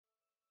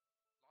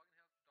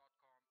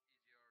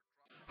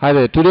Hi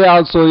there, today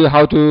I'll show you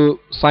how to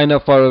sign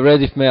up for a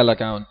Rediffmail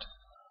account.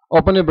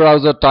 Open your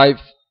browser, type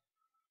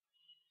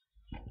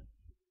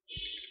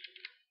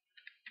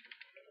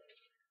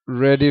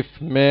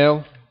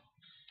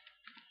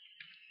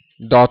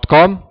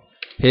rediffmail.com,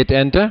 hit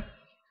enter.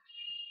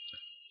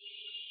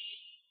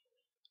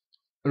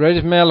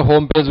 Rediffmail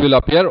homepage will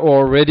appear,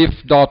 or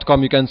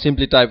rediff.com, you can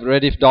simply type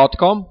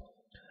rediff.com.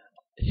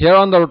 Here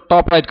on the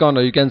top right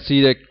corner you can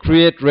see the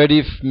create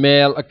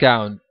Rediffmail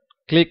account.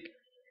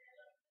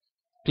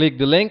 Click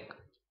the link.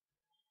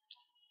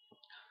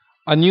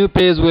 A new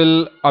page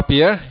will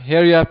appear.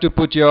 Here you have to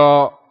put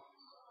your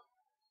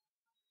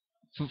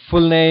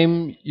full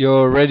name,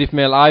 your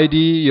Rediffmail ID,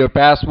 your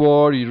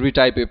password. You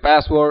retype your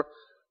password.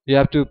 You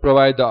have to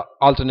provide the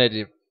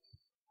alternative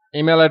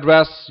email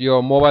address,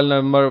 your mobile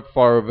number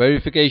for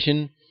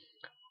verification.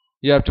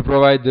 You have to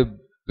provide the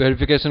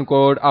verification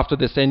code after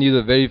they send you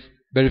the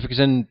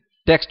verification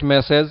text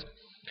message.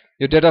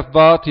 Your date of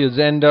birth, your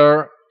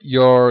gender,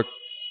 your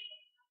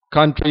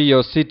country,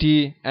 your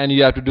city, and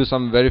you have to do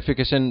some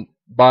verification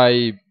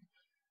by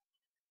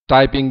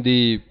typing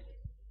the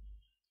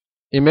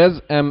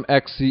image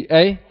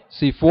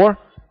MXCA-C4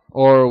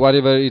 or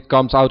whatever it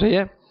comes out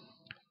here,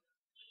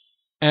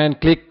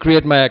 and click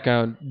create my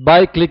account.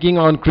 By clicking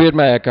on create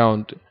my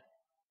account,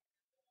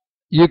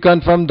 you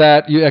confirm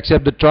that you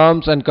accept the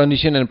terms and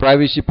condition and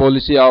privacy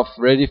policy of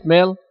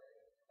Rediffmail,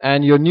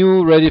 and your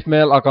new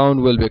Rediffmail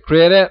account will be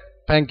created.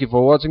 Thank you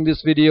for watching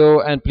this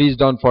video, and please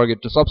don't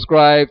forget to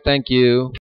subscribe. Thank you.